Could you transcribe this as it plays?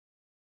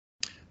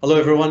Hello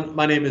everyone,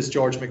 my name is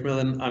George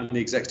McMillan. I'm the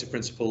Executive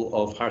Principal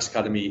of Harris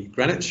Academy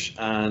Greenwich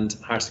and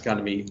Harris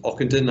Academy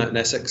Ockenden out in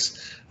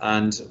Essex,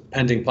 and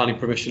pending planning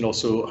permission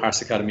also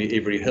Harris Academy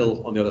Avery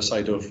Hill on the other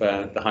side of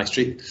the High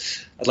Street.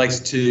 I'd like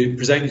to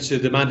present you to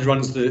the man who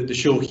runs the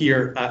show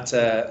here at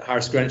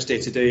Harris Greenwich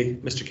Day to Day,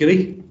 Mr.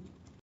 Keely.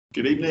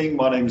 Good evening,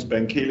 my name is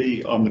Ben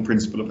Keely. I'm the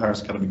Principal of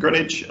Harris Academy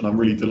Greenwich, and I'm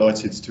really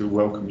delighted to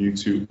welcome you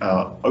to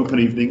our open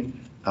evening,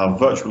 our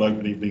virtual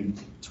open evening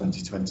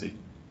 2020.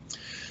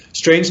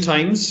 Strange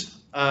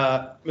times.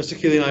 Mr.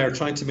 Keely and I are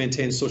trying to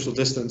maintain social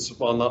distance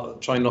while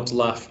trying not to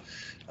laugh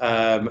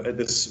at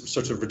this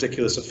sort of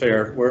ridiculous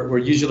affair. We're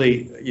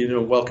usually,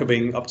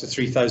 welcoming up to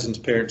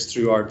 3,000 parents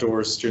through our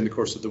doors during the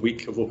course of the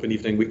week of Open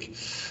Evening Week,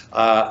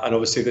 and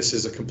obviously this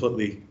is a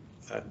completely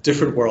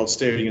different world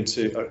staring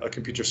into a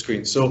computer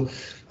screen. So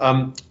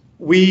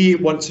we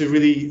want to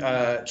really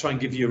try and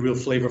give you a real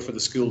flavour for the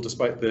school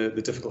despite the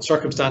difficult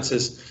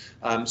circumstances.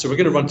 So we're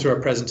going to run through our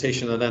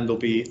presentation, and then there'll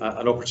be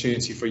an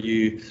opportunity for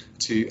you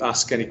to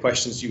ask any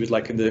questions you would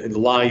like in the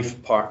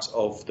live part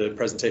of the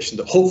presentation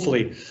that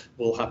hopefully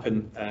will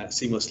happen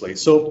seamlessly.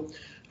 So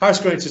Harris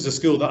Greenwich is a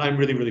school that I'm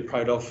really, really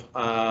proud of.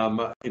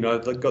 I've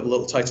got a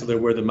little title there,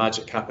 Where the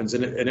Magic Happens,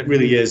 and it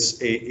really is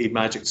a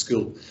magic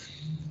school.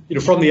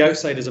 From the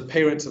outside as a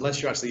parent,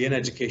 unless you're actually in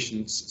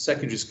education,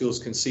 secondary schools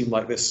can seem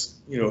like this,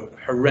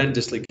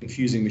 horrendously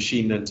confusing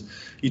machine, and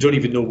you don't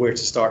even know where to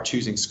start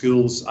choosing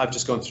schools. I've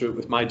just gone through it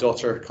with my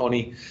daughter,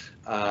 Connie,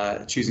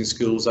 choosing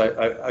schools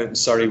out in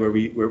Surrey where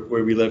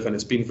we live, and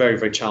it's been very,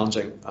 very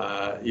challenging,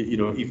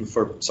 even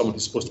for someone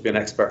who's supposed to be an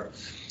expert,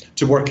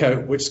 to work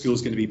out which school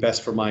is going to be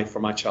best for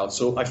my child.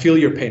 So I feel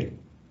your pain.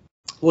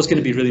 What's going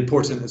to be really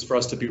important is for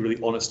us to be really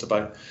honest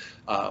about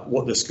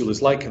what the school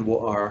is like and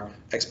what our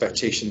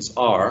expectations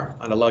are,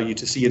 and allow you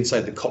to see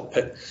inside the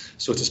cockpit,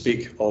 so to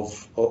speak,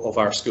 of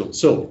our school.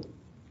 So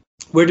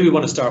where do we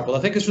want to start? Well, I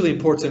think it's really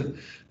important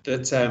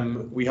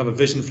that we have a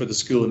vision for the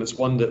school, and it's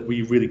one that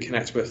we really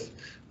connect with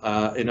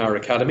in our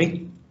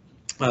academy.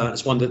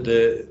 It's one that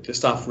the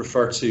staff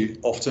refer to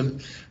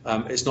often.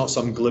 It's not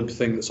some glib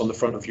thing that's on the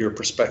front of your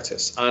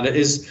prospectus, and it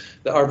is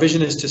that our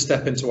vision is to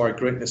step into our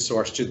greatness so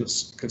our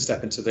students can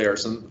step into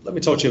theirs. And let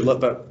me talk to you a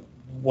little bit about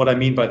what I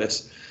mean by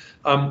this.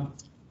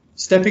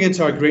 Stepping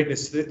into our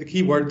greatness, the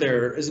key word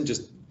there isn't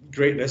just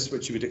greatness,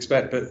 which you would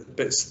expect, but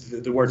it's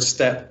the word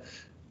step.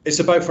 It's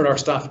for our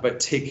staff about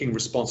taking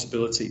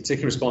responsibility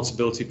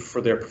for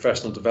their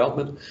professional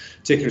development,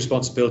 taking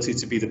responsibility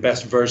to be the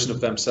best version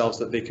of themselves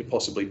that they could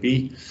possibly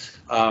be.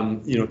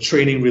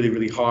 Training really,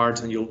 really hard,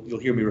 and you'll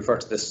hear me refer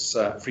to this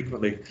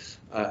frequently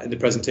in the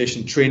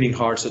presentation. Training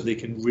hard so that they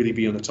can really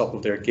be on the top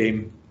of their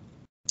game.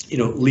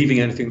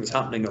 Leaving anything that's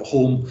happening at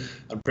home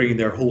and bringing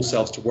their whole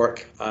selves to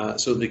work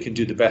so that they can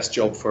do the best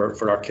job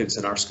for our kids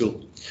in our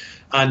school.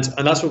 And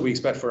that's what we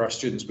expect for our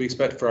students. We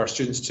expect for our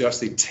students to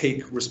actually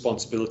take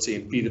responsibility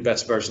and be the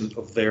best version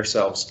of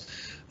themselves,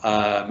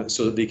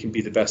 so that they can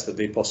be the best that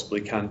they possibly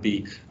can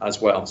be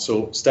as well.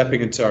 So stepping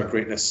into our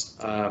greatness,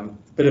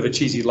 bit of a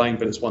cheesy line,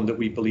 but it's one that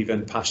we believe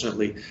in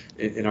passionately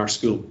in our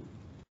school.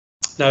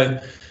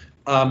 Now,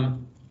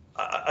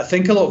 I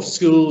think a lot of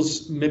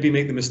schools maybe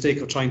make the mistake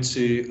of trying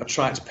to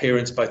attract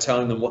parents by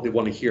telling them what they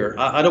want to hear.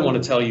 I don't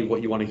want to tell you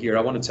what you want to hear.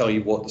 I want to tell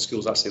you what the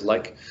school's actually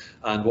like,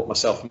 and what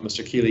myself and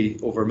Mr. Keely,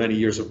 over many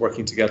years of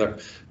working together,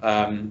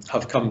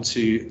 have come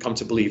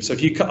to believe. So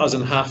if you cut us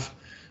in half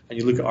and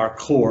you look at our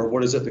core,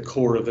 what is at the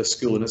core of this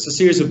school? And it's a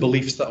series of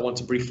beliefs that I want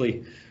to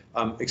briefly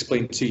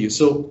explain to you.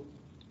 So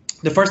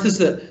the first is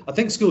that I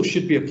think schools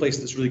should be a place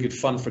that's really good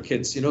fun for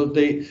kids.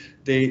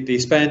 They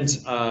spend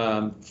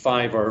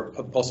 5 or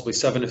possibly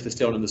 7 if they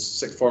stay on in the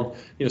sixth form.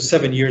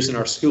 7 years in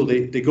our school.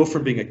 They go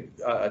from being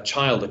a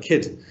child, a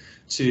kid,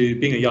 to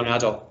being a young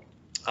adult.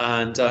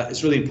 And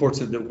it's really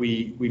important that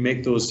we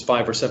make those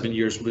 5 or 7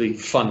 years really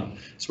fun.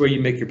 It's where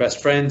you make your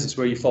best friends. It's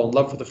where you fall in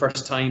love for the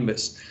first time.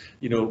 It's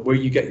where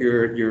you get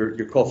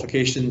your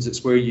qualifications.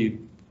 It's where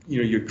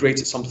you're great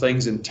at some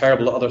things and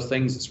terrible at other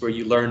things. It's where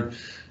you learn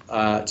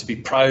to be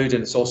proud,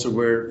 and it's also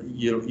where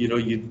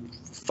you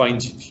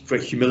find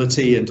great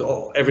humility and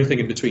everything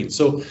in between.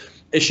 So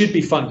it should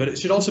be fun, but it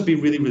should also be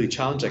really, really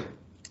challenging.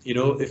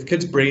 If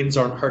kids' brains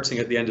aren't hurting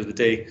at the end of the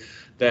day,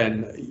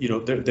 then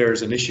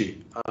there's an issue.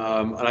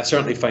 And I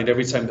certainly find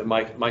every time that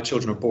my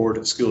children are bored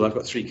at school, I've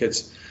got 3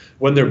 kids.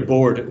 When they're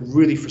bored, it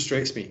really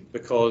frustrates me,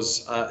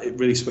 because it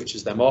really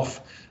switches them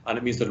off, and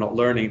it means they're not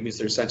learning. It means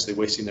they're essentially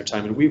wasting their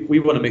time, and we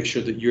want to make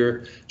sure that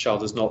your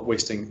child is not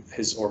wasting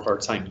his or her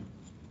time.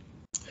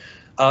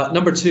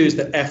 Number 2 is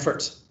that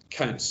effort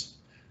counts.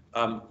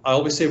 I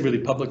always say really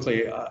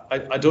publicly,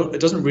 it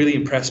doesn't really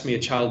impress me a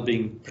child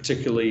being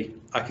particularly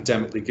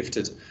academically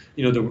gifted.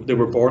 They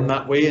were born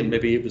that way, and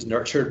maybe it was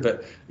nurtured,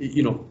 but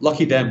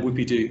lucky them,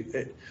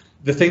 whoopie-doo.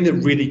 The thing that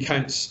really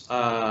counts,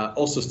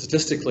 also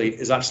statistically,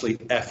 is actually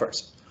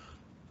effort.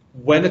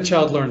 When a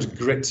child learns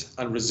grit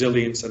and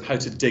resilience and how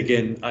to dig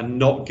in and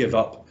not give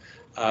up,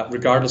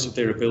 regardless of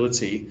their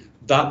ability,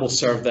 that will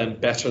serve them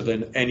better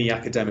than any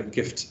academic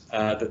gift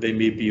that they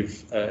may be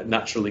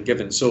naturally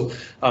given. So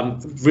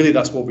really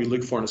that's what we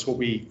look for, and it's what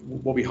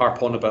we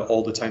harp on about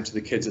all the time to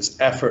the kids. It's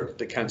effort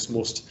that counts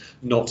most,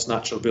 not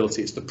natural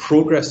ability. It's the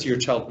progress your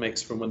child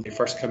makes from when they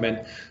first come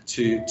in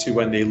to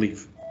when they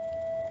leave.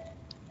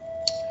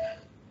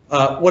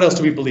 What else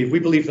do we believe? We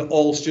believe that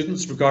all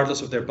students,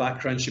 regardless of their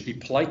background, should be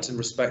polite and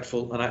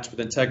respectful and act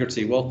with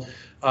integrity. Well,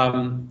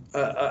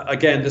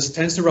 again, this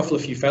tends to ruffle a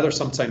few feathers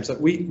sometimes.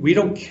 That we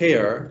don't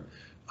care,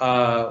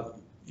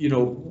 you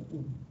know,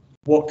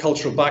 what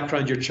cultural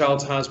background your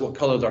child has, what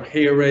colour their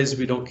hair is.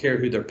 We don't care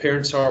who their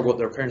parents are, what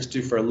their parents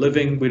do for a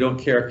living. We don't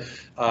care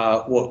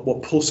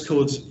what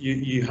postcodes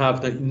you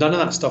have. None of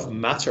that stuff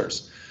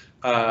matters.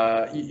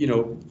 You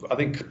know, I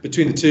think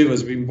between the two of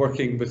us, we've been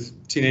working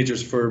with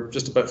teenagers for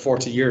just about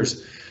 40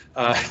 years.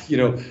 You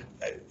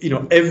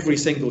know, every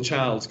single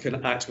child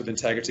can act with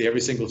integrity.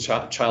 Every single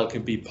child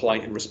can be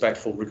polite and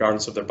respectful,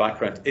 regardless of their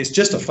background. It's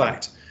just a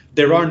fact.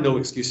 There are no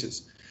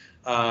excuses.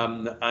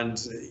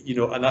 And you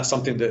know, and that's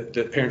something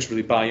that parents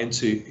really buy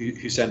into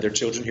who send their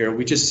children here.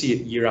 We just see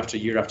it year after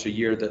year after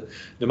year, that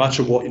no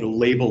matter what, you know,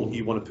 label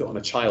you want to put on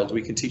a child,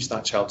 we can teach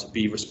that child to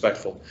be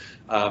respectful.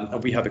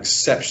 And we have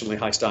exceptionally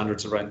high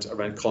standards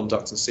around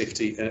conduct and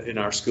safety in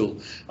our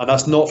school. And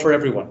that's not for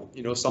everyone.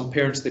 You know, some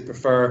parents, they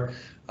prefer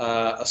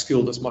a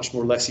school that's much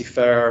more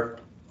laissez-faire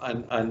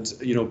and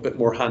you know, a bit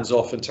more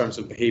hands-off in terms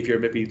of behaviour,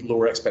 maybe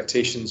lower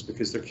expectations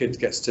because their kid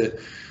gets to,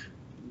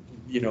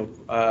 you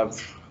know,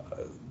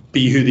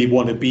 be who they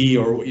want to be,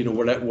 or you know,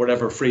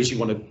 whatever phrase you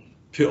want to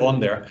put on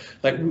there.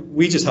 Like,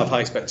 we just have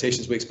high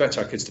expectations. We expect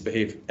our kids to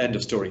behave. End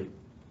of story.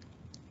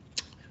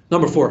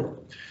 Number 4,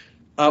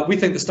 we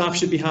think the staff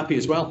should be happy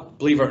as well.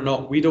 Believe it or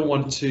not, we don't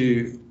want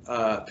to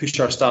push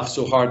our staff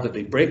so hard that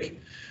they break.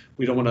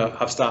 We don't want to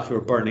have staff who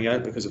are burning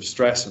out because of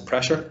stress and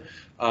pressure.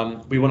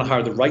 We want to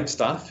hire the right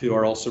staff who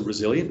are also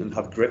resilient and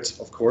have grit,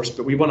 of course,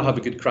 but we want to have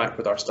a good crack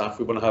with our staff.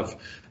 We want to have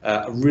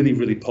a really,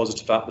 really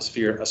positive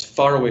atmosphere, as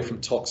far away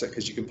from toxic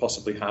as you can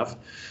possibly have.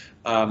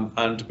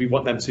 And we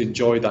want them to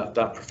enjoy that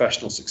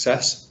professional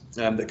success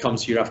that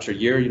comes year after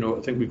year. You know,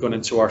 I think we've gone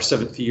into our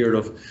 7th year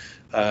of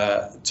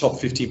top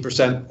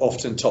 15%,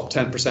 often top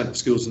 10% of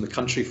schools in the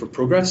country for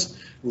progress.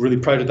 We're really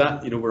proud of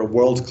that. You know, we're a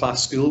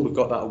world-class school. We've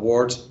got that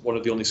award, one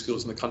of the only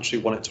schools in the country,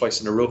 won it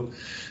twice in a row.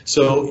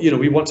 So, you know,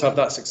 we want to have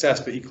that success,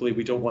 but equally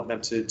we don't want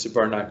them to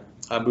burn out.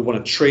 We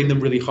want to train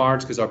them really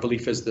hard, because our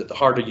belief is that the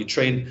harder you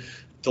train,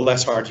 the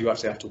less hard you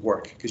actually have to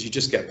work, because you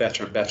just get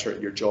better and better at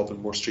your job and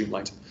more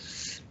streamlined.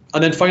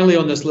 And then finally,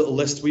 on this little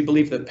list, we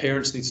believe that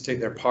parents need to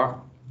take their part.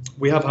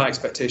 We have high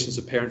expectations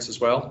of parents as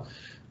well.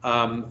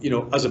 You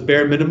know, as a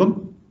bare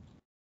minimum,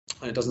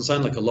 and it doesn't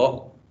sound like a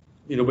lot,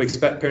 you know, we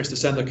expect parents to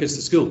send their kids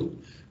to school,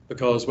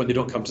 because when they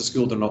don't come to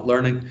school, they're not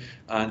learning.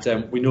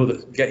 And we know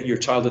that getting your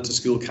child into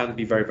school can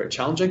be very, very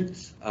challenging.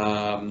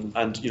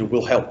 And you know,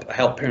 we'll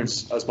help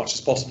parents as much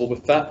as possible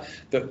with that.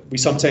 But we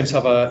sometimes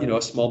have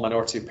a small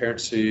minority of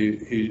parents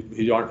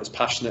who aren't as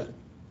passionate,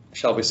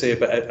 shall we say,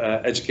 about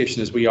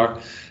education as we are.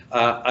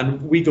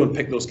 And we go and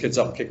pick those kids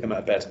up and kick them out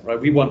of bed, right?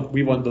 We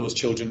want those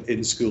children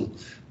in school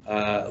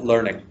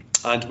learning.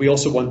 And we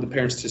also want the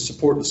parents to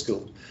support the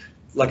school.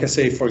 Like I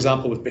say, for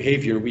example, with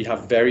behaviour, we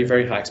have very,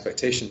 very high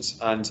expectations.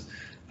 And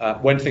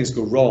when things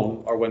go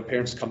wrong, or when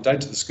parents come down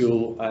to the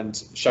school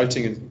and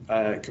shouting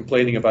and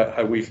complaining about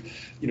how we've,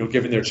 you know,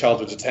 given their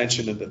child a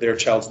detention, and that their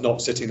child's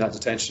not sitting that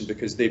detention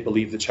because they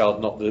believe the child,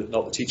 not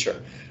the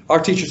teacher. Our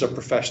teachers are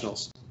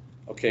professionals,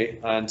 okay?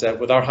 And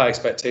with our high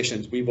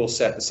expectations, we will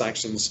set the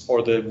sanctions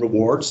or the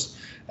rewards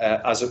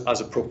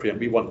as appropriate.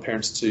 We want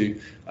parents to,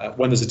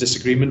 when there's a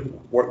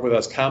disagreement, work with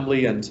us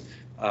calmly and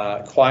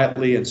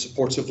quietly and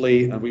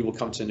supportively, and we will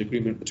come to an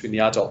agreement between the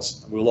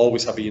adults. And we'll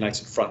always have a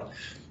united front.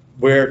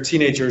 Where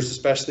teenagers,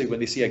 especially when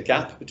they see a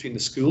gap between the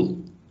school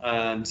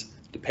and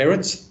the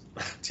parents,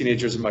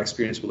 teenagers in my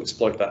experience will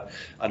exploit that,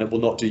 and it will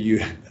not do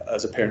you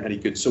as a parent any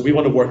good. So we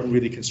want to work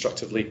really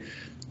constructively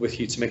with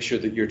you to make sure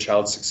that your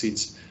child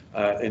succeeds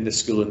in this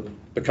school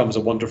and becomes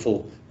a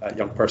wonderful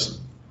young person.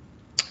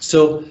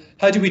 So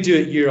how do we do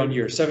it year on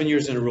year, 7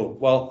 years in a row?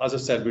 Well, as I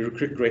said, we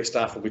recruit great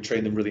staff and we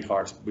train them really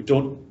hard. We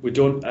don't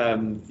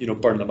you know,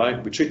 burn them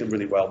out. We treat them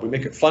really well. We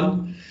make it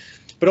fun,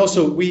 but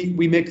also we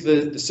make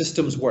the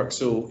systems work.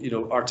 So, you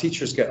know, our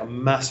teachers get a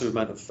massive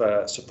amount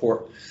of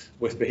support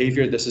with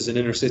behaviour. This is an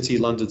inner city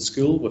London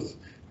school with,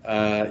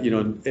 you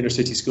know, inner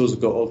city schools have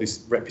got all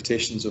these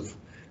reputations of,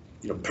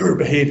 you know, poor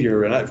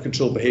behaviour and out of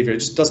control behaviour. It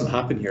just doesn't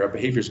happen here. Our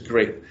behaviour is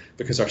great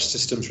because our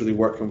systems really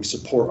work and we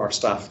support our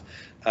staff.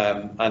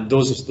 And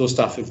those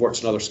staff who've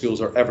worked in other schools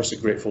are ever so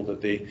grateful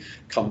that they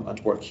come and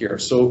work here.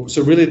 So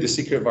really the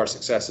secret of our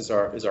success is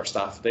our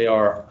staff. They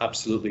are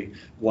absolutely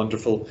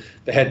wonderful.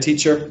 The head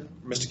teacher,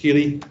 Mr.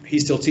 Keely, he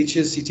still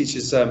teaches. He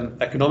teaches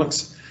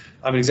economics.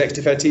 I'm an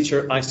executive head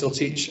teacher. I still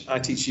teach. I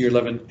teach year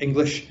 11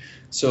 English.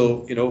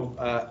 So, you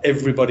know,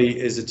 everybody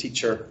is a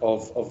teacher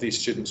of these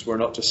students. We're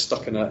not just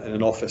stuck in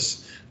an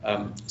office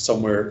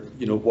somewhere,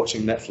 you know,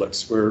 watching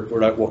Netflix.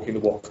 We're out walking the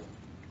walk.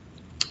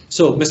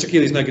 So Mr.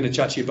 Keely is now going to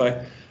chat to you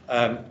about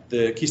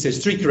the Key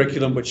Stage 3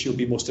 curriculum, which you'll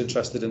be most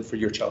interested in for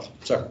your child.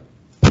 Sir.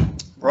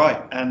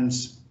 Right, and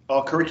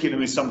our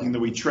curriculum is something that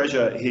we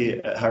treasure here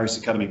at Harris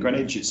Academy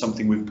Greenwich. It's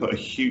something we've put a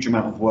huge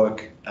amount of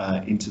work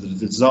into the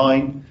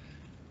design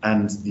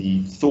and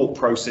the thought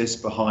process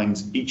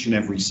behind each and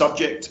every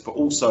subject, but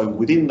also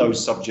within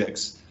those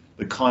subjects,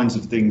 the kinds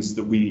of things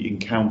that we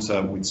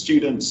encounter with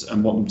students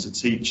and want them to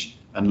teach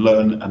and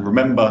learn and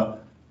remember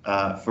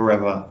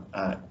forever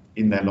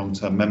in their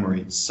long-term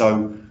memory.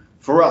 So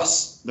for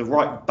us, the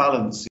right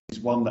balance is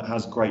one that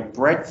has great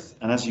breadth,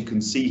 and as you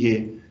can see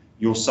here,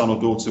 your son or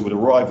daughter would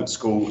arrive at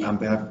school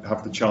and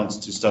have the chance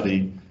to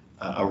study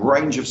a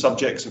range of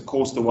subjects, of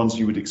course the ones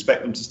you would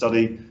expect them to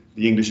study,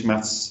 the English,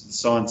 maths, the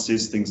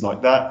sciences, things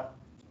like that.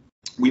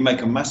 We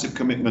make a massive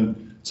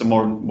commitment to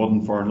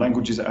modern foreign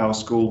languages at our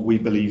school. We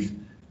believe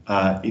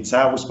it's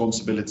our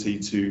responsibility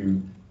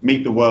to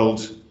meet the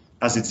world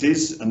as it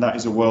is, and that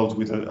is a world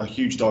with a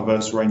huge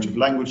diverse range of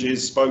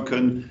languages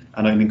spoken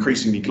and an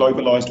increasingly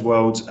globalized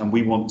world, and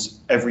we want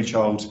every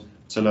child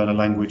to learn a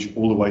language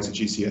all the way to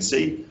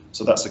GCSE.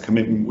 So that's a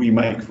commitment we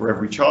make for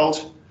every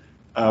child.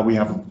 We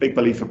have a big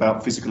belief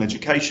about physical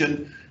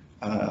education.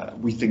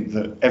 We think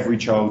that every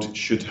child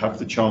should have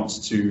the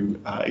chance to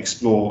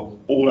explore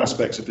all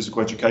aspects of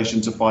physical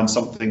education, to find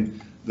something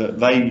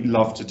that they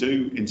love to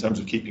do in terms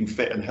of keeping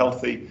fit and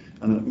healthy,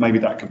 and maybe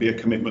that could be a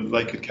commitment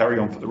they could carry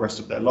on for the rest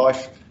of their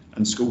life.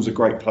 And school's a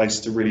great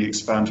place to really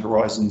expand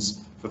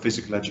horizons for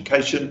physical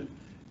education.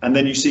 And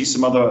then you see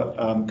some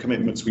other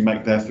commitments we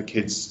make there for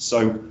kids.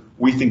 So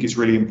we think it's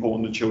really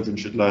important that children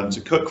should learn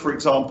to cook, for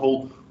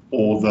example,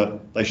 or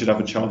that they should have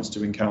a chance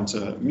to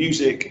encounter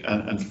music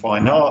and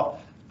fine art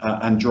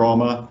and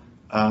drama,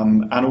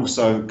 and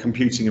also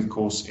computing, of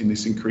course, in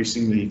this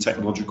increasingly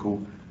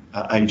technological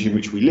age in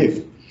which we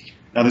live.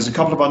 Now, there's a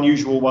couple of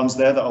unusual ones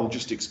there that I'll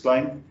just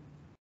explain.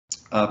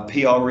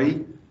 PRE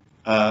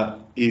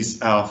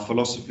is our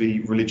philosophy,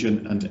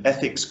 religion and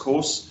ethics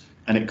course,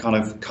 and it kind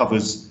of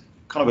covers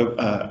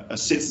a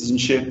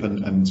citizenship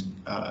and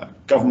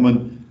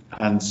government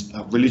and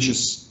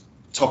religious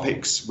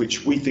topics,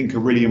 which we think are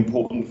really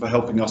important for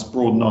helping us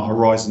broaden our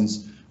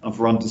horizons and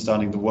for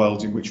understanding the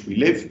world in which we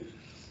live.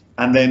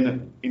 And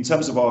then in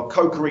terms of our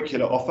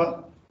co-curricular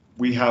offer,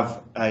 we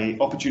have an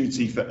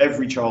opportunity for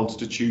every child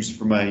to choose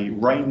from a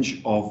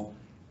range of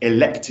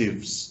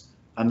electives,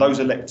 and those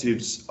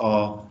electives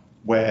are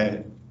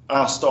where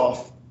our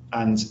staff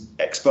and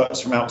experts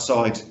from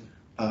outside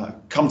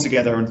come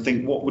together and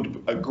think what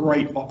would a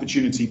great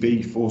opportunity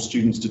be for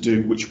students to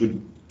do, which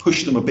would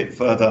push them a bit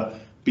further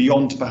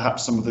beyond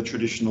perhaps some of the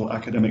traditional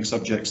academic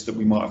subjects that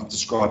we might have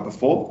described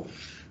before.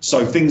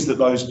 So things that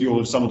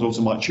your son or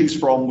daughter might choose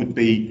from would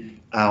be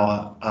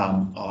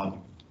our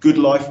Good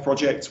Life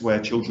project, where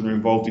children are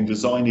involved in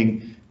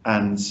designing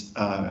and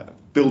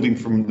building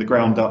from the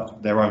ground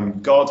up their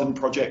own garden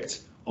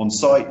project on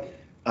site.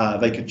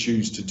 They could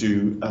choose to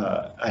do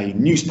a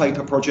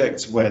newspaper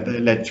project where they're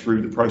led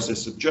through the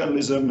process of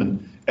journalism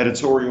and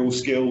editorial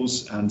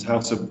skills and how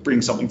to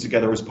bring something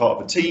together as part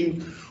of a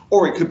team.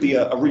 Or it could be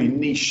a really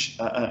niche,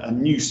 a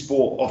new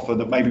sport offer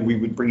that maybe we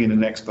would bring in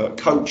an expert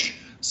coach,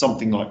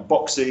 something like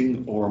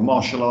boxing or a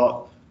martial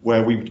art,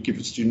 where we would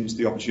give students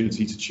the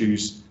opportunity to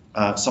choose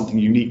something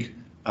unique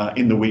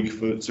in the week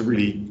to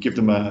really give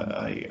them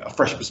a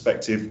fresh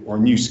perspective or a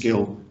new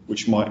skill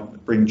which might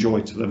bring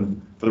joy to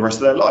them for the rest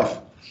of their life.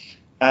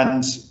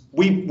 And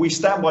we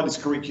stand by this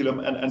curriculum,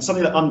 and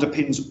something that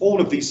underpins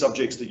all of these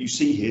subjects that you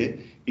see here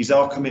is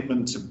our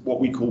commitment to what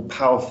we call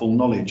powerful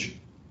knowledge.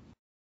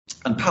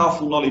 And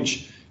powerful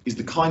knowledge is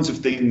the kinds of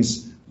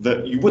things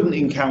that you wouldn't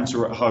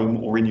encounter at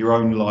home or in your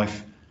own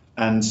life,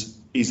 and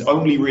is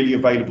only really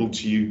available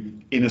to you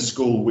in a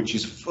school which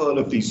is full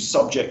of these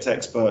subject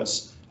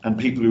experts and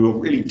people who are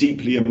really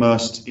deeply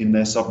immersed in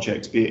their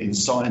subject, be it in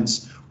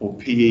science or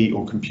PE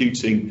or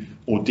computing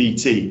or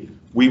DT.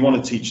 We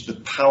want to teach the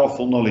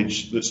powerful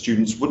knowledge that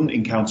students wouldn't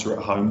encounter at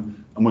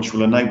home and which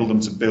will enable them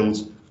to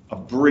build a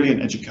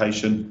brilliant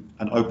education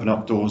and open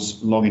up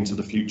doors long into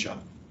the future.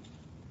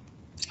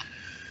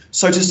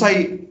 So to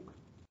say,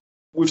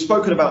 we've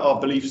spoken about our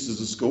beliefs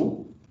as a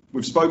school,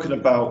 we've spoken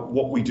about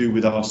what we do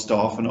with our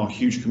staff and our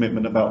huge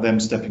commitment about them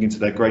stepping into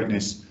their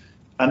greatness.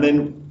 And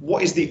then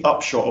what is the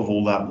upshot of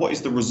all that? What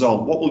is the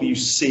result? What will you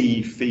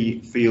see,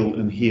 feel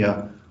and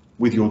hear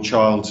with your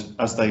child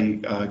as they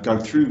go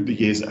through the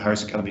years at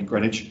Harris Academy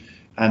Greenwich?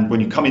 And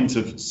when you come in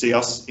to see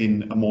us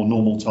in a more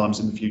normal times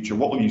in the future,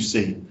 what will you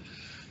see?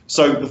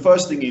 So the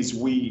first thing is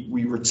we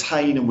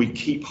retain and we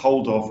keep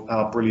hold of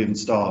our brilliant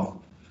staff.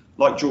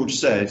 Like George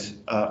said,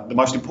 the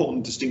most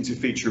important distinctive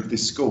feature of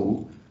this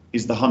school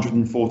is the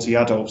 140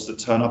 adults that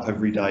turn up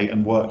every day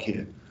and work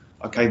here.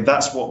 Okay,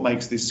 that's what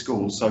makes this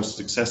school so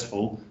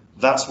successful.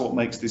 That's what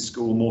makes this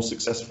school more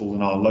successful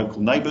than our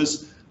local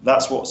neighbours.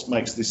 That's what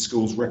makes this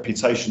school's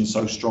reputation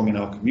so strong in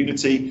our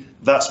community.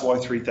 That's why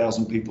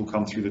 3,000 people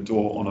come through the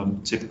door on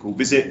a typical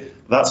visit.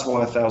 That's why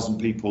 1,000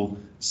 people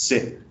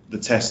sit the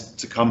test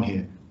to come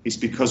here. It's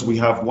because we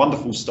have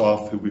wonderful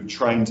staff who we've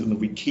trained and that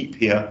we keep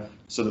here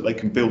so that they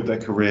can build their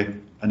career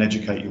and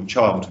educate your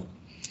child.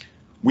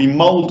 We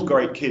mould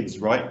great kids,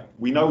 right?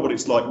 We know what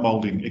it's like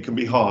moulding. It can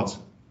be hard.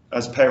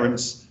 As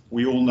parents,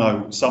 we all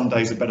know some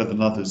days are better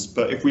than others.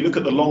 But if we look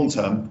at the long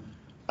term,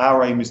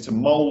 our aim is to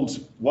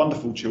mould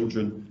wonderful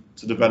children,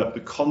 to develop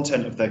the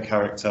content of their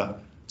character,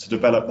 to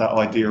develop that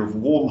idea of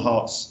warm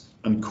hearts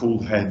and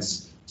cool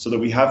heads, so that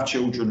we have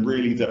children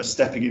really that are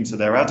stepping into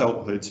their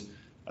adulthood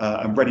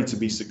and ready to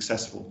be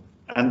successful.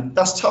 And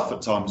that's tough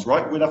at times,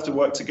 right? We'll have to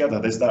work together.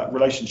 There's that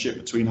relationship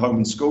between home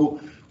and school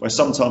where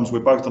sometimes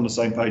we're both on the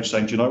same page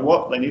saying, do you know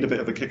what? They need a bit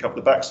of a kick up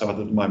the backside at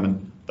the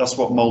moment. That's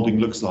what moulding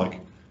looks like.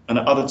 And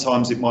at other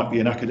times it might be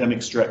an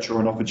academic stretch or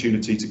an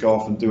opportunity to go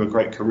off and do a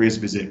great careers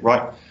visit,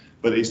 right?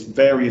 But it's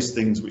various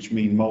things which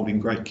mean moulding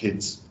great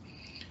kids.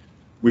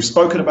 We've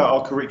spoken about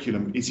our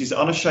curriculum. It is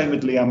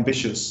unashamedly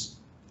ambitious.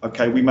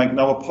 Okay, we make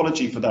no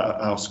apology for that at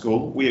our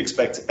school. We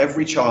expect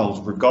every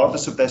child,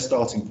 regardless of their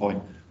starting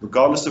point,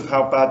 regardless of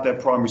how bad their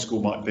primary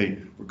school might be,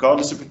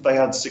 regardless of if they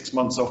had 6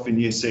 months off in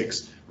year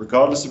 6,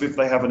 regardless of if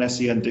they have an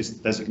SEN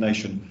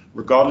designation,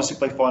 regardless if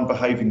they find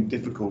behaving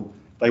difficult,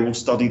 they will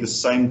study the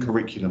same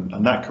curriculum.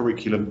 And that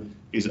curriculum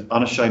is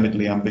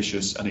unashamedly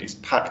ambitious, and it is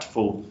packed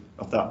full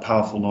of that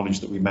powerful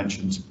knowledge that we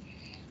mentioned.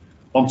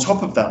 On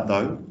top of that,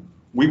 though,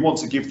 we want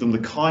to give them the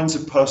kinds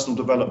of personal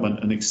development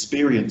and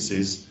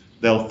experiences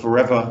they'll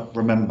forever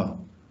remember,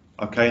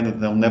 okay, and that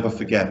they'll never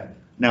forget.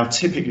 Now,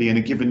 typically in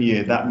a given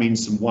year, that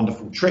means some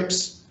wonderful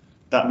trips.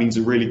 That means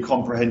a really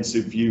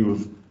comprehensive view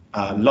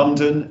of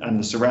London and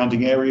the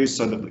surrounding areas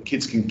so that the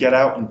kids can get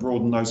out and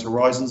broaden those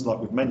horizons, like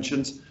we've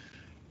mentioned.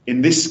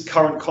 In this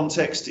current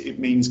context, it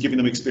means giving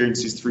them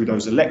experiences through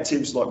those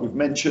electives, like we've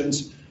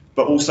mentioned,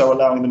 but also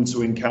allowing them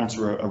to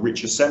encounter a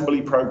rich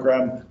assembly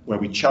program where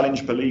we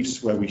challenge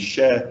beliefs, where we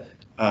share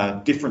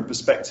different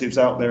perspectives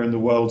out there in the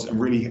world and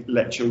really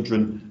let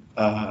children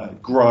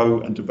grow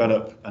and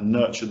develop and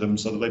nurture them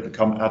so that they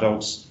become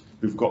adults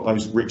who've got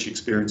those rich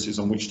experiences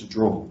on which to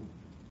draw.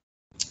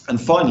 And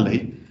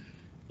finally,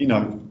 you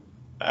know,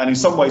 and in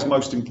some ways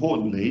most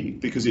importantly,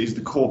 because it is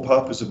the core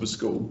purpose of a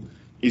school,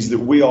 is that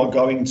we are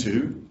going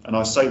to, and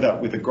I say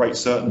that with a great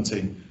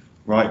certainty,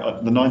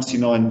 right, the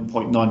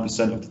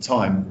 99.9% of the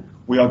time,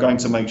 we are going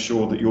to make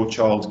sure that your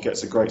child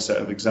gets a great set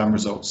of exam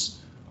results.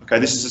 Okay,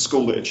 this is a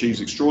school that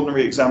achieves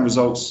extraordinary exam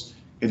results.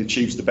 It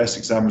achieves the best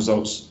exam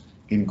results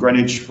in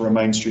Greenwich for a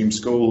mainstream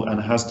school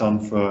and has done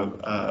for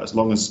as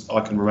long as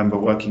I can remember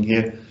working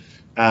here.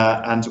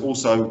 And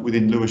also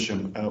within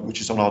Lewisham, which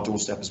is on our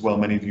doorstep as well.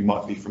 Many of you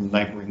might be from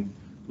neighbouring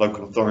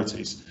local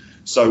authorities.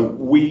 So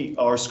we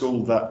are a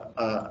school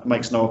that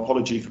makes no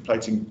apology for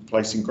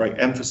placing great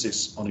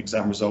emphasis on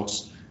exam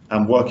results,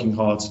 and working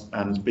hard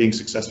and being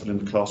successful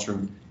in the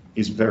classroom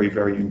is very,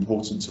 very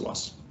important to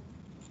us.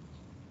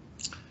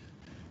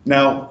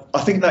 Now,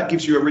 I think that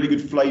gives you a really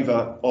good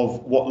flavour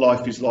of what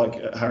life is like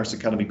at Harris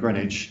Academy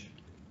Greenwich.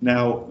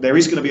 Now, there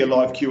is going to be a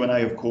live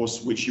Q&A, of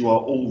course, which you are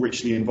all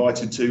richly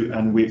invited to,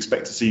 and we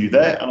expect to see you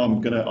there, and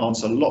I'm going to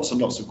answer lots and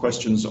lots of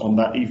questions on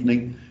that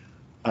evening.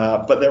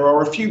 But there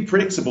are a few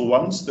predictable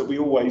ones that we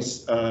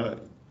always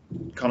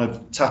kind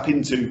of tap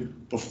into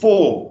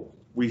before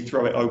we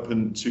throw it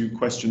open to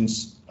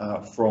questions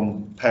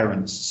from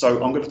parents.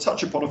 So I'm going to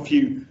touch upon a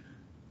few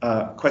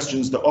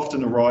questions that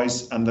often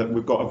arise and that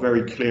we've got a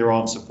very clear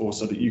answer for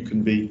so that you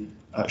can be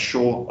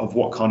sure of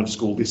what kind of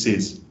school this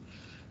is.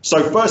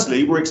 So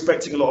firstly, we're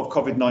expecting a lot of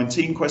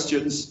COVID-19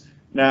 questions.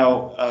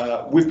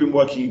 Now, we've been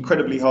working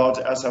incredibly hard,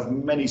 as have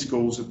many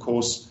schools, of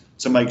course,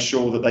 to make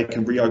sure that they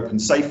can reopen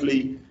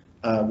safely.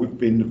 We've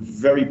been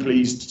very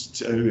pleased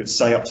to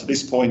say up to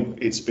this point,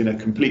 it's been a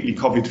completely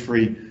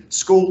COVID-free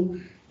school.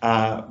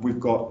 We've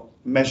got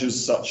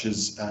measures such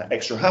as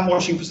extra hand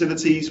washing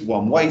facilities,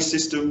 one-way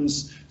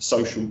systems,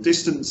 social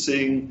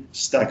distancing,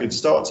 staggered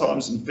start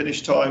times and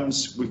finish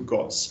times. We've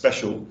got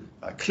special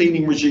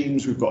cleaning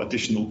regimes. We've got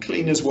additional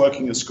cleaners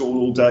working at school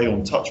all day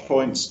on touch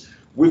points.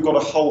 We've got a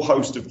whole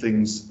host of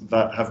things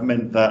that have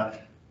meant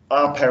that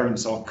our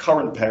parents, our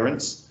current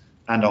parents,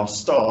 and our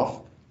staff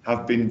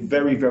have been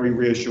very, very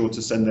reassured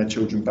to send their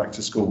children back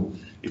to school.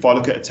 If I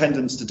look at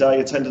attendance today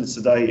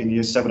in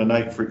years 7 and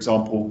 8, for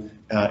example,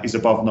 is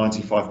above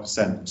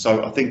 95%.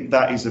 So I think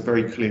that is a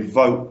very clear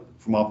vote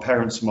from our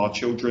parents, from our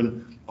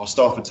children. Our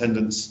staff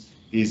attendance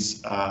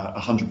is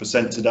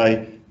 100%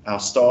 today. Our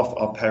staff,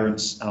 our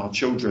parents and our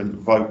children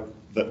vote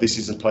that this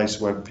is a place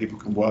where people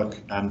can work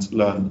and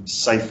learn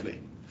safely.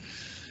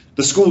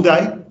 The school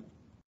day.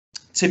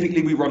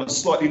 Typically, we run a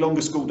slightly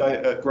longer school day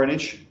at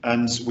Greenwich,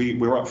 and we're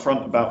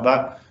upfront about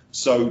that.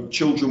 So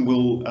children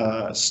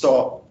will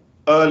start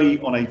early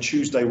on a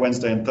Tuesday,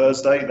 Wednesday and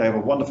Thursday. They have a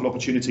wonderful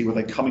opportunity where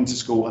they come into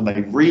school and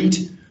they read.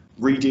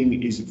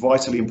 Reading is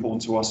vitally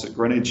important to us at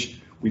Greenwich.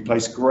 We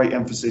place great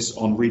emphasis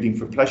on reading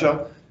for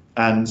pleasure,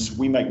 and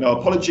we make no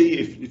apology.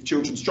 If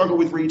children struggle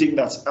with reading,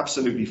 that's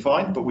absolutely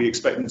fine, but we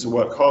expect them to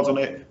work hard on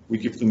it. We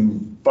give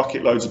them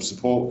bucket loads of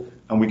support,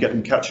 and we get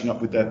them catching up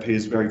with their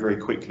peers very, very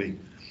quickly.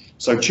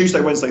 So Tuesday,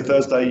 Wednesday,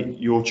 Thursday,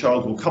 your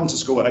child will come to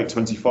school at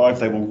 8:25.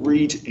 They will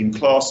read in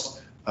class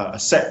a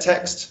set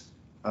text,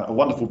 a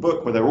wonderful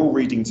book where they're all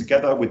reading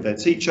together with their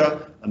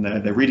teacher, and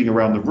they're reading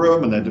around the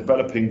room and they're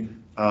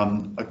developing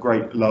a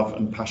great love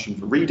and passion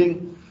for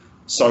reading.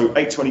 So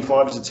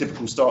 8:25 is a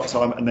typical start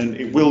time, and then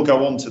it will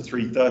go on to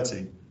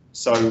 3:30.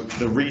 So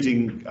the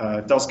reading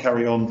does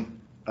carry on,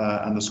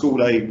 and the school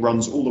day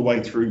runs all the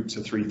way through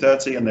to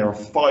 3:30, and there are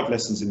 5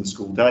 lessons in the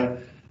school day.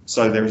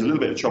 So there is a little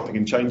bit of chopping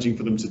and changing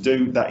for them to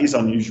do. That is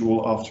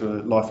unusual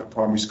after life at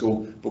primary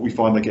school, but we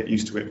find they get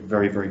used to it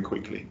very, very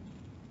quickly.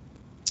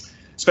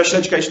 Special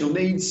educational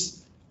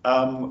needs.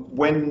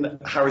 When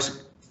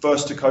Harris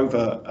first took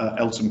over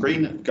Elton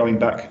Green, going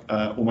back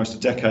almost a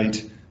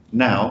decade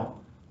now,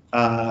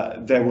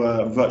 there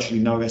were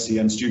virtually no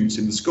SEN students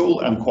in the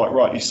school, and quite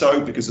rightly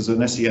so, because as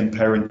an SEN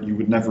parent, you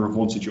would never have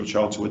wanted your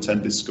child to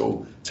attend this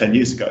school 10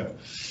 years ago.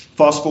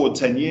 Fast forward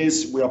 10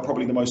 years, we are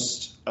probably the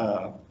most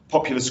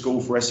popular school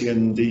for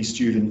SEND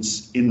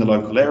students in the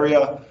local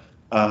area.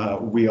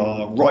 We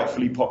are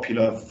rightfully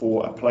popular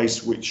for a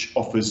place which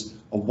offers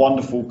a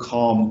wonderful,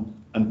 calm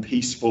and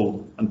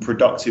peaceful and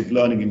productive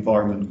learning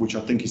environment, which I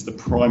think is the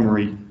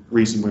primary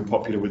reason we're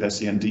popular with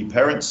SEND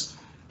parents.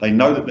 They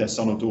know that their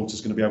son or daughter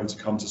is going to be able to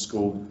come to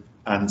school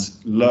and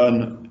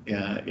learn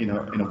in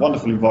a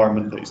wonderful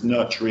environment that is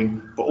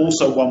nurturing, but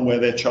also one where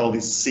their child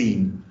is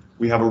seen.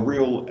 We have a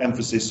real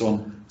emphasis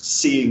on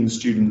seeing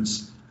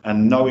students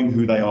and knowing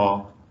who they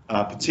are,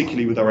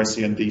 particularly with our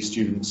SEND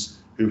students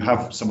who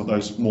have some of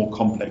those more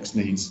complex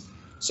needs.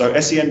 So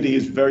SEND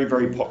is very,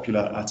 very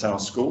popular at our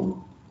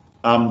school.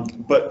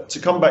 But to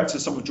come back to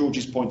some of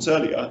George's points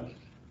earlier,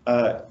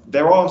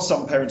 there are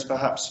some parents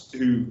perhaps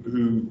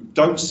who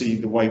don't see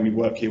the way we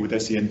work here with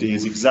SEND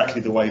as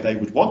exactly the way they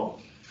would want,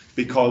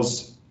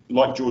 because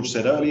like George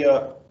said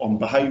earlier, on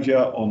behaviour,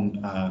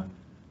 on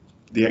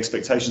the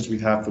expectations we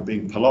have for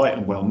being polite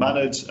and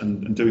well-mannered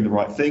and doing the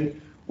right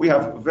thing, we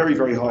have very,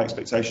 very high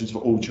expectations for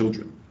all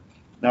children.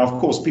 Now, of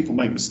course, people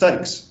make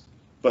mistakes,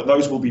 but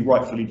those will be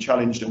rightfully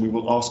challenged, and we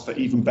will ask for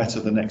even better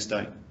the next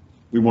day.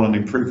 We want an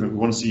improvement. We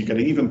want to see you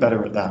getting even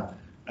better at that.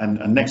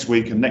 And next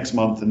week and next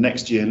month and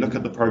next year, look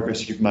at the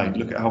progress you've made.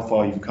 Look at how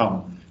far you've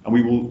come. And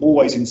we will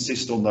always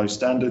insist on those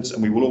standards,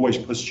 and we will always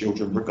push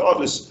children,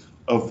 regardless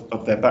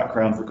of their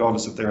background,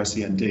 regardless of their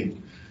SEND.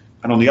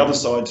 And on the other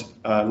side,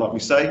 like we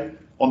say,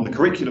 on the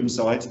curriculum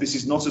side, this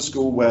is not a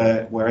school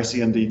where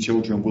SEND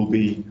children will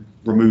be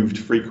removed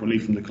frequently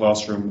from the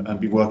classroom and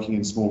be working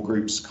in small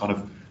groups kind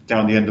of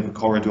down the end of a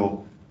corridor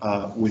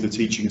with a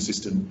teaching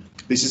assistant.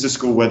 This is a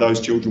school where those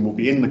children will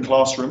be in the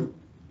classroom,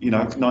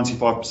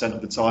 95%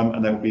 of the time,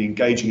 and they will be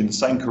engaging in the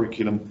same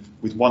curriculum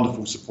with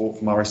wonderful support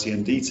from our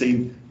SEND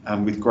team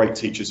and with great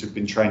teachers who've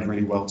been trained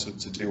really well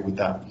to deal with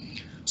that.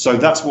 So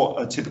that's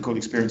what a typical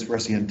experience for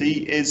SEND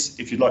is.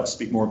 If you'd like to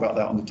speak more about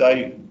that on the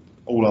day,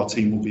 all our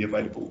team will be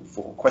available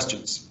for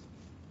questions.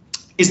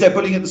 Is there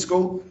bullying at the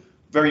school?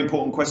 Very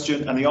important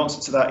question, and the answer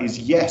to that is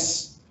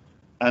yes.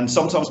 And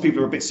sometimes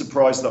people are a bit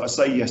surprised that I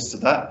say yes to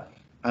that.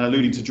 And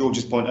alluding to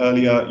George's point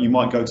earlier, you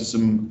might go to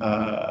some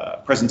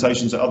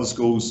presentations at other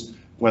schools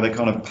where they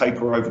kind of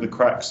paper over the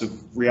cracks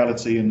of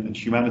reality and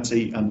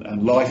humanity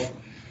and life.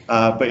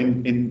 But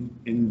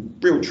in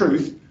real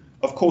truth,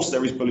 of course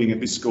there is bullying at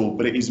this school,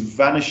 but it is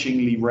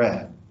vanishingly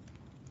rare,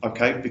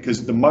 okay?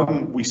 Because the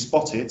moment we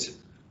spot it,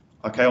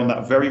 okay, on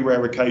that very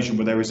rare occasion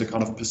where there is a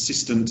kind of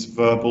persistent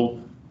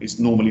verbal, it's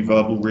normally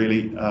verbal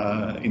really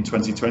in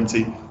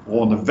 2020,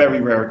 or on the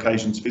very rare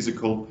occasions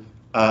physical,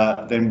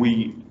 then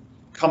we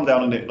come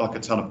down on it like a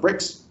ton of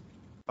bricks,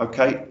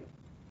 okay?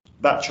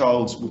 That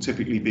child will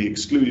typically be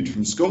excluded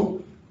from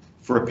school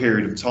for a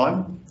period of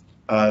time.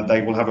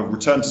 They will have a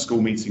return to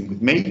school meeting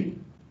with me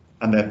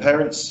and their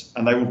parents,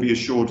 and they will be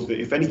assured that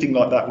if anything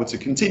like that were to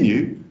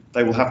continue,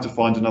 they will have to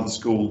find another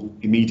school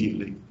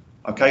immediately,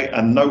 okay?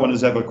 And no one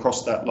has ever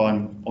crossed that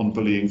line on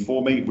bullying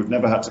for me. We've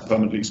never had to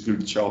permanently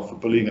exclude a child for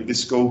bullying at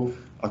this school,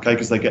 okay,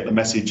 because they get the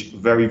message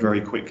very,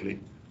 very quickly.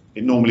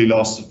 It normally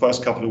lasts the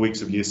first couple of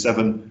weeks of year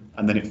 7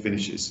 and then it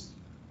finishes.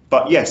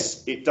 But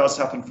yes, it does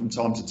happen from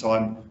time to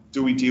time.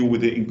 Do we deal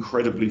with it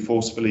incredibly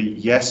forcefully?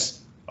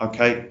 Yes,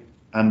 okay,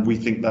 and we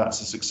think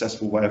that's a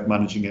successful way of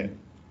managing it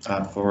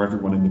for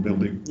everyone in the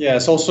building. Yeah,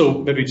 it's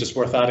also maybe just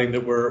worth adding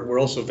that we're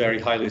also very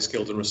highly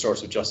skilled in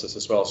restorative justice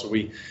as well. So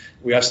we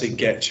actually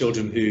get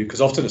children who,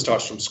 because often it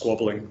starts from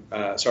squabbling,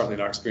 certainly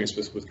in our experience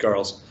with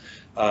girls,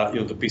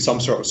 there'll be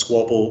some sort of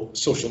squabble.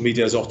 Social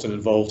media is often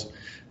involved.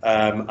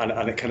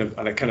 And it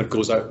kind of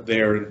goes out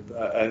there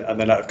and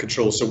then out of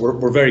control. So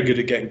we're very good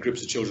at getting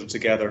groups of children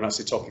together and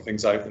actually talking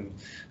things out and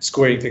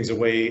squaring things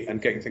away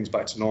and getting things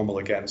back to normal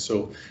again.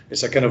 So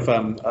it's a kind of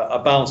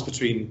a balance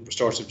between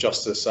restorative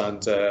justice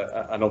and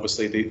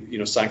obviously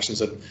the sanctions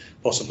and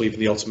possibly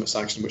even the ultimate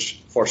sanction, which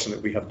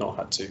fortunately we have not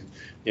had to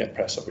yet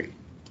press, have we?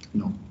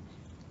 No.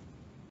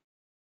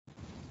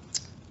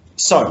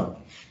 So.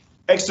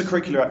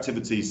 Extracurricular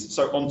activities.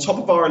 So on top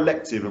of our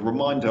elective, a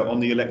reminder on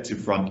the elective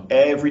front,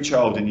 every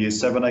child in years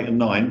 7, 8 and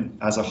 9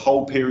 has a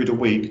whole period a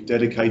week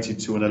dedicated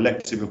to an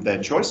elective of their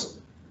choice,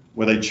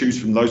 where they choose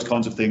from those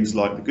kinds of things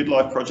like the Good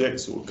Life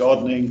projects or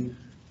gardening,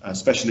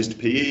 specialist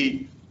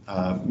PE,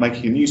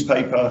 making a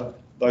newspaper,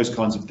 those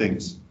kinds of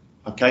things.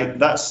 Okay,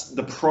 that's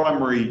the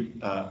primary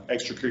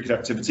extracurricular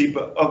activity.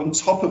 But on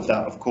top of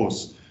that, of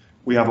course,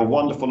 We have a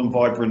wonderful and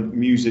vibrant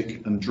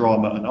music and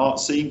drama and art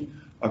scene,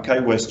 okay,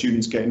 where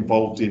students get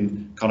involved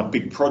in kind of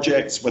big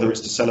projects, whether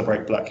it's to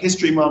celebrate Black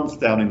History Month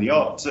down in the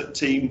art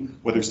team,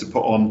 whether it's to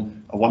put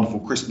on a wonderful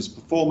Christmas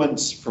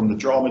performance from the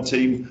drama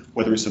team,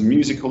 whether it's a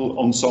musical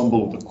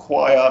ensemble, the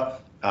choir,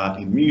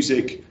 in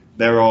music.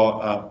 There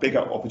are big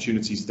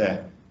opportunities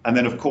there. And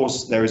then, of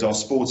course, there is our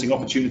sporting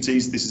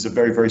opportunities. This is a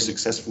very, very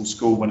successful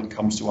school when it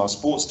comes to our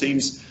sports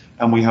teams,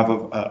 and we have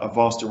a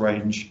vast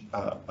array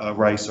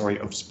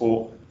of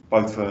sport,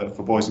 both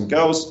for boys and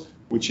girls,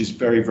 which is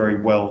very, very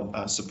well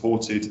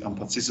supported and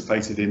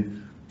participated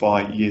in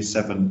by Year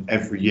 7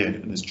 every year.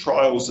 And there's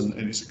trials, and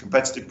it's a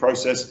competitive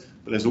process,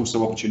 but there's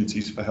also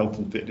opportunities for health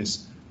and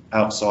fitness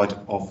outside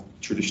of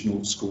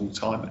traditional school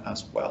time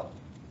as well.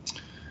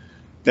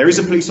 There is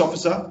a police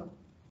officer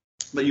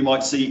that you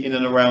might see in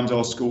and around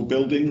our school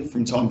building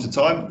from time to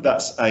time.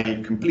 That's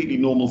a completely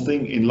normal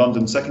thing in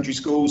London secondary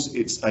schools.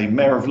 It's a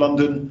Mayor of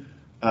London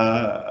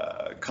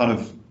kind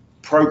of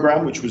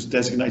programme which was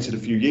designated a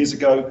few years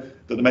ago,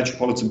 that the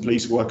Metropolitan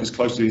Police work as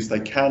closely as they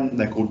can.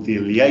 They're called the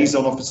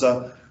liaison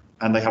officer,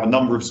 and they have a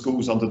number of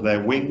schools under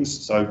their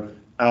wings. So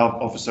our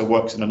officer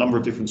works in a number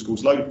of different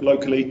schools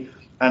locally.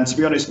 And to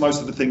be honest, most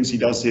of the things he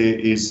does here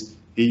is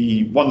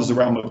he wanders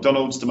around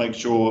McDonald's to make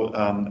sure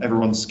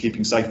everyone's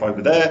keeping safe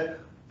over there.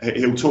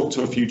 He'll talk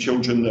to a few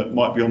children that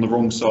might be on the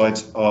wrong side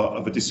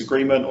of a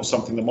disagreement or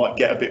something that might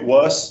get a bit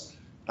worse,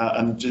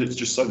 and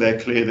just so they're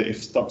clear that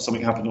if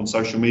something happened on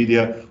social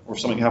media or if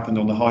something happened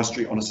on the high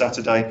street on a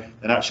Saturday,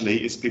 then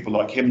actually it's people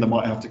like him that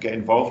might have to get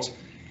involved.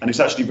 And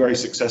it's actually very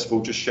successful,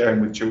 just sharing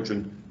with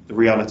children the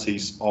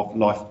realities of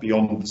life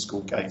beyond the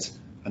school gate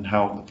and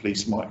how the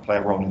police might play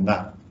a role in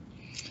that.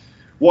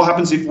 What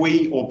happens if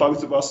we, or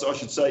both of us I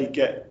should say,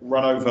 get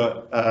run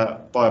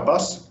over by a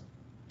bus?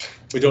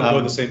 We don't go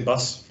in the same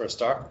bus for a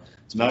start.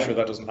 No, sure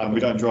that doesn't happen. And we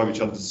don't drive each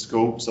other to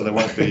school, so there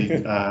won't be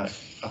a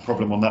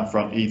problem on that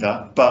front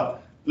either.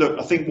 But look,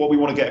 I think what we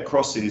want to get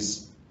across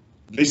is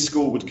this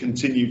school would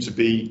continue to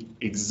be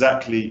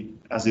exactly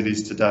as it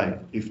is today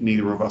if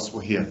neither of us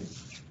were here.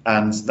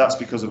 And that's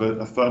because of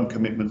a firm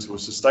commitment to a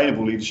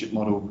sustainable leadership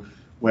model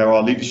where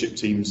our leadership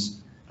teams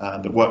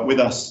that work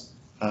with us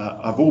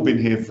have all been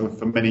here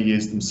for many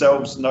years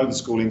themselves, know the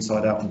school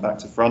inside out and back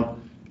to front,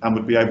 and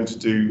would be able to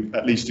do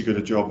at least as good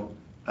a job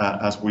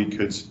as we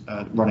could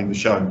running the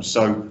show.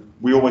 So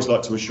we always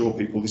like to assure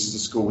people this is a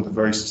school with a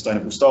very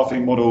sustainable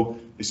staffing model.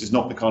 This is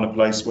not the kind of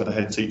place where the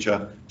head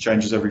teacher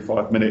changes every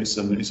 5 minutes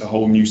and it's a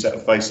whole new set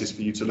of faces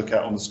for you to look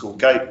at on the school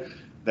gate.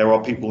 There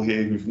are people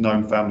here who've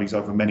known families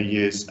over many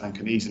years and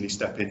can easily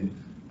step in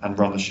and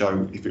run the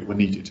show if it were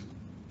needed.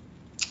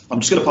 I'm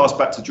just going to pass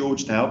back to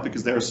George now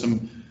because there are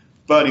some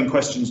burning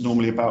questions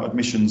normally about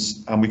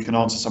admissions, and we can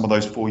answer some of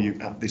those for you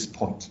at this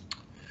point.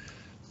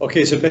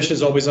 Okay, so admission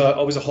is always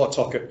a hot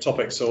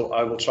topic, so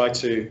I will try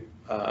to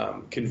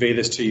convey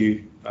this to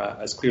you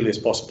as clearly as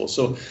possible.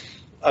 So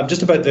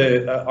just about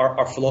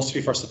our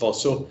philosophy first of all.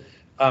 So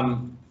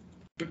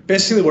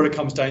basically what it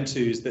comes down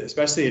to is that,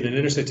 especially in an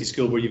inner city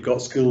school where you've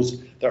got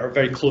schools that are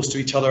very close to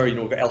each other, you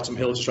know, we've got Eltham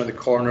Hill just around the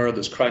corner,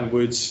 there's Crown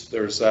Woods,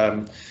 there's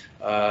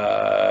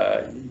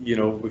you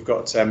know, we've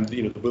got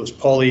you know, the Wilts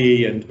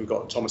Poly, and we've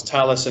got Thomas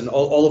Tallis, and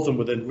all of them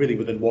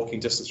within walking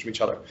distance from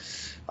each other,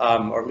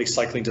 or at least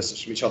cycling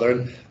distance from each other.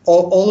 And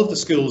all of the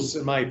schools,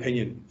 in my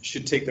opinion,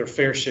 should take their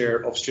fair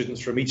share of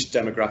students from each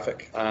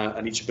demographic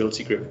and each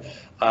ability group.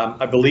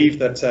 I believe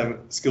that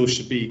schools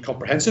should be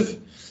comprehensive.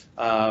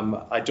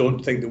 I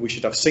don't think that we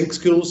should have sink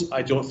schools.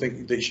 I don't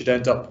think they should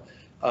end up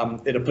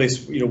in a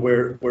place, you know,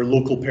 where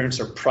local parents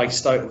are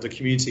priced out of the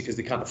community because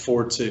they can't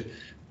afford to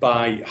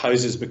buy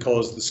houses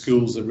because the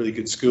school's a really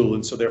good school,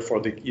 and so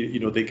therefore they, you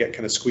know, they get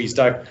kind of squeezed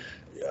out.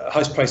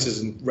 House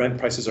prices and rent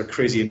prices are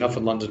crazy enough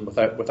in London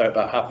without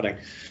that happening.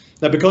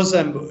 Now, because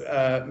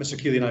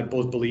Mr. Keely and I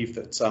both believe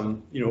that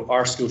you know,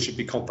 our school should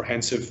be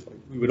comprehensive,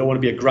 we don't want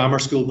to be a grammar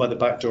school by the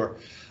back door.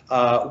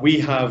 We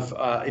have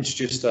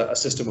introduced a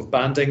system of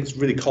banding. It's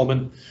really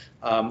common.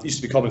 It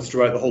used to be common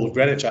throughout the whole of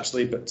Greenwich,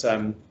 actually, but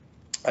it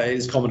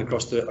is common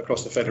across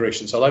the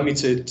federation. So allow me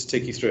to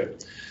take you through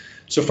it.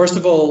 So first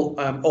of all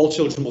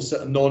children will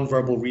sit a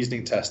non-verbal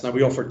reasoning test. Now,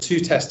 we offer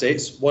 2 test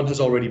dates. One has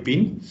already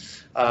been,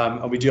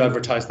 and we do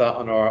advertise that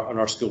on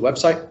our school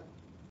website.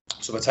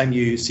 So by the time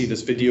you see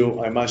this video,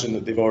 I imagine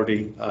that they've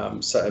already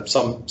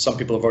some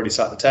people have already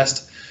sat the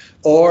test,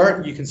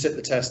 or you can sit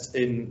the test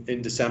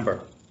in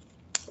December.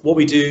 What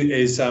we do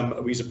is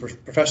we use a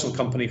professional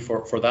company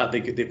for that.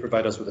 They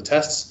provide us with the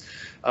tests.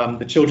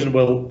 The children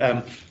will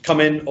come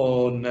in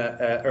on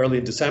early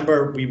in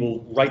December. We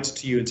will write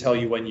to you and tell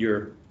you when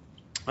your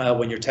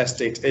test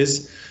date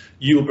is.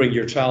 You will bring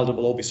your child. It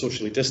will all be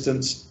socially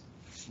distanced.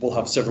 We'll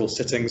have several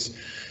sittings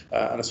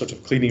and a sort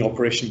of cleaning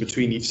operation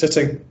between each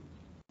sitting.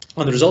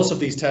 And the results of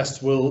these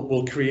tests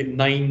will create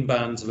 9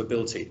 bands of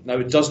ability. Now,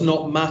 it does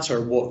not matter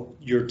what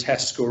your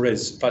test score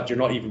is. In fact,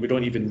 we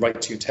don't even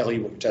write to you and tell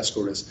you what your test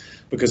score is,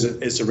 because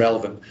it's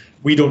irrelevant.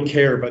 We don't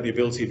care about the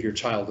ability of your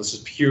child. This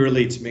is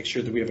purely to make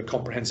sure that we have a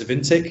comprehensive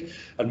intake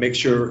and make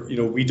sure,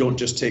 we don't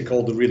just take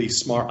all the really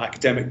smart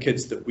academic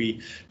kids, that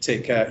we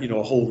take a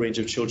whole range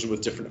of children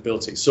with different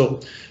abilities. So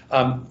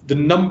the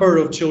number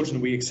of children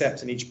we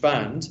accept in each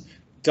band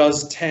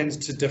does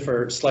tend to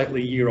differ slightly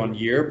year on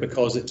year,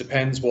 because it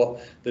depends what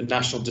the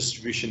national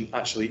distribution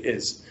actually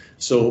is.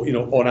 So,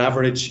 on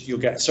average, you'll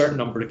get a certain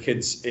number of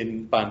kids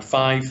in band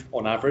 5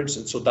 on average,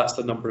 and so that's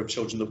the number of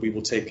children that we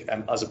will take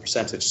as a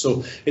percentage.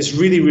 So it's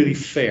really, really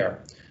fair.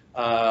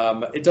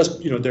 It does,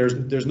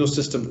 there's no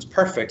system that's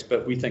perfect,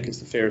 but we think it's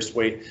the fairest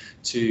way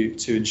to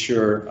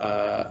ensure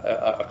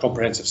a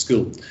comprehensive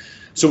school.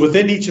 So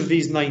within each of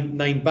these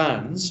nine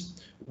bands,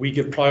 we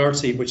give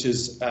priority, which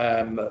is,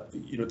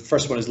 the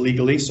first one is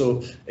legally.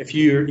 So if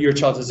your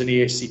child has an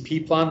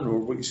EHCP plan, or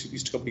what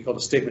used to be called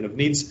a statement of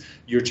needs,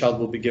 your child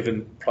will be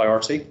given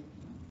priority.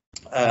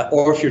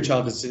 Or if your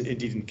child is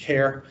indeed in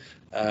care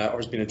or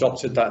has been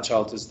adopted, that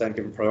child is then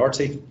given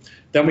priority.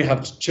 Then we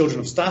have children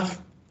of staff.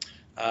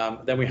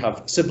 Then we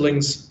have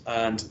siblings,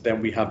 and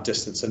then we have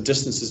distance. And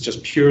distance is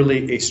just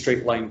purely a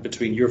straight line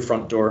between your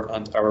front door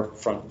and our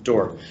front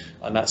door.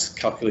 And that's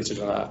calculated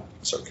on a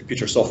sort of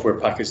computer software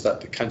package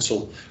that the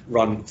council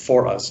run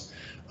for us.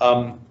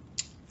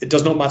 It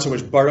does not matter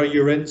which borough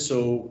you're in,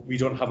 so we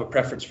don't have a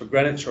preference for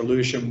Greenwich or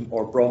Lewisham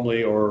or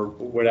Bromley or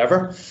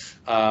wherever.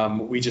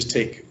 We just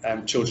take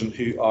children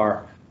who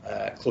are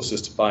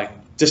closest by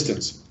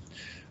distance.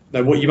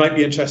 Now, what you might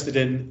be interested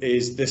in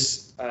is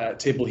this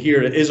table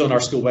here. It is on our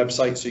school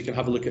website, so you can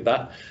have a look at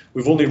that.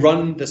 We've only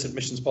run this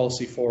admissions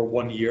policy for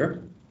 1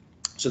 year,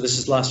 so this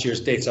is last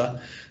year's data.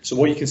 So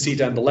what you can see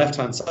down the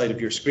left-hand side of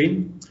your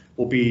screen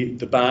will be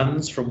the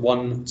bands from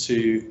 1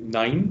 to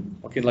 9.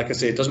 Okay, like I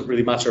say, it doesn't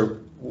really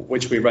matter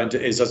which way around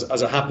it is.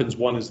 As it happens,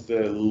 1 is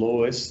the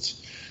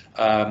lowest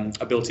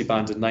ability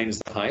band and 9 is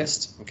the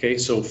highest. Okay,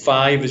 so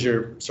 5 is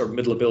your sort of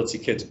middle ability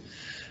kid.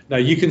 Now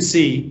you can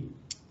see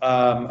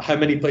how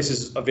many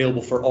places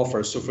available for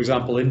offers. So for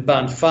example, in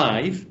band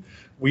 5,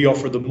 we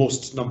offer the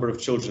most number of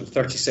children,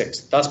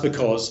 36. That's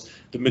because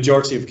the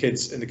majority of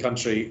kids in the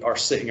country are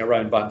sitting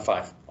around band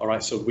 5. All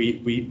right, so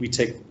we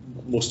take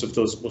most of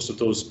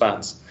those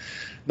bands.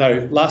 Now,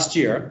 last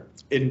year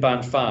in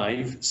band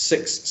 5,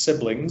 6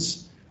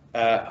 siblings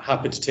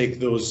happened to take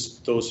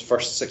those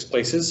first 6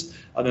 places,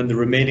 and then the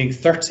remaining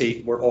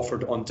 30 were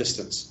offered on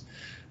distance.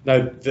 Now,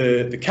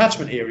 the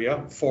catchment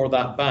area for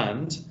that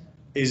band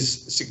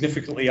is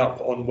significantly up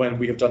on when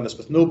we have done this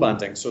with no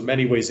banding. So in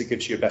many ways, it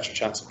gives you a better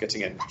chance of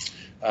getting in.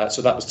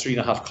 So that was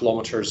 3.5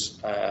 kilometres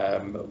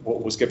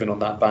what was given on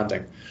that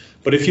banding.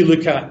 But if you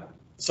look at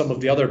some of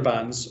the other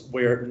bands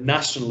where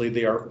nationally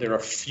there are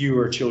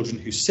fewer children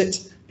who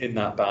sit in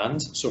that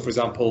band. So for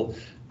example,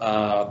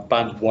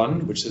 band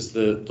 1, which is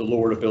the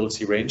lower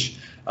ability range,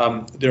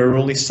 there are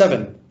only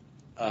 7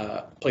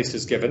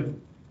 places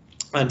given.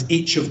 And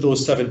each of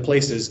those 7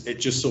 places, it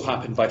just so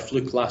happened by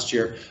fluke last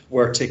year,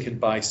 were taken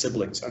by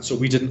siblings. And so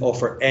we didn't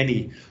offer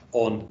any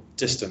on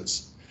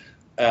distance.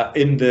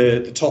 In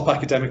the top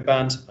academic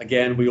band,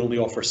 again, we only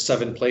offer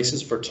 7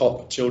 places for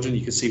top children.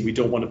 You can see we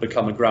don't want to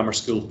become a grammar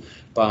school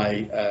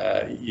by,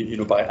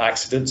 by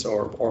accident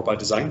or by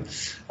design.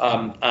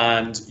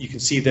 And you can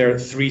see there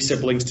 3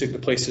 siblings took the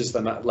places,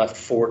 then that left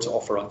 4 to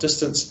offer on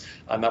distance.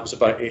 And that was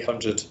about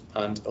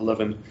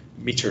 811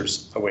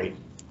 metres away.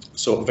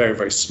 So a very,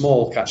 very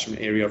small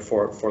catchment area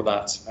for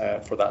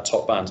that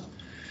top band.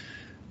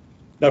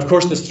 Now, of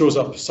course, this throws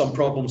up some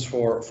problems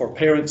for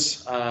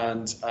parents,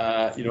 and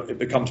it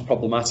becomes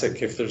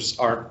problematic if there's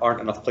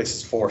aren't enough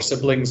places for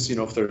siblings.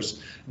 If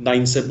there's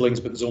 9 siblings,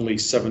 but there's only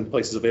 7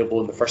 places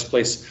available in the first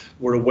place.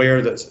 We're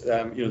aware that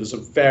there's a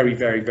very,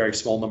 very, very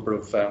small number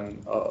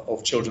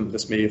of children that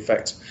this may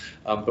affect,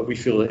 but we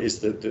feel it is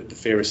the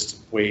fairest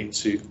way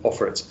to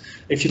offer it.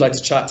 If you'd like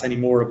to chat any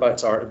more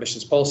about our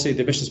admissions policy, the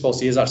admissions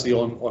policy is actually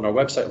on our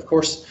website. Of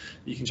course,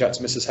 you can chat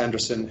to Mrs.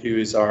 Henderson, who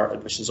is our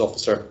admissions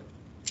officer.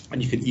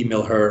 And you can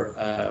email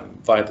her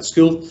via the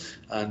school,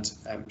 and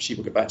she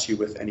will get back to you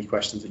with any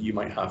questions that you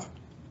might have.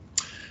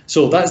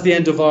 So that's the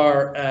end of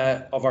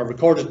our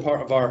recorded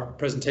part of our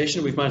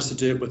presentation. We've managed to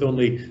do it with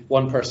only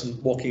 1 person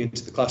walking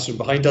into the classroom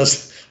behind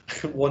us,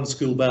 1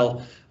 school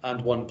bell,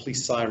 and 1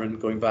 police siren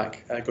going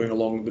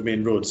along the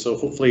main road. So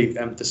hopefully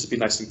this has been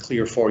nice and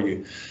clear for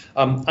you.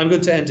 I'm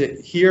going to end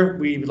it here.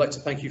 We would like to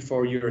thank you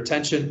for your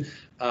attention,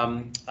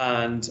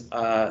 and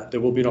there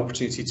will be an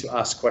opportunity to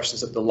ask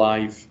questions at the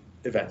live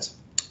event.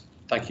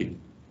 Thank you.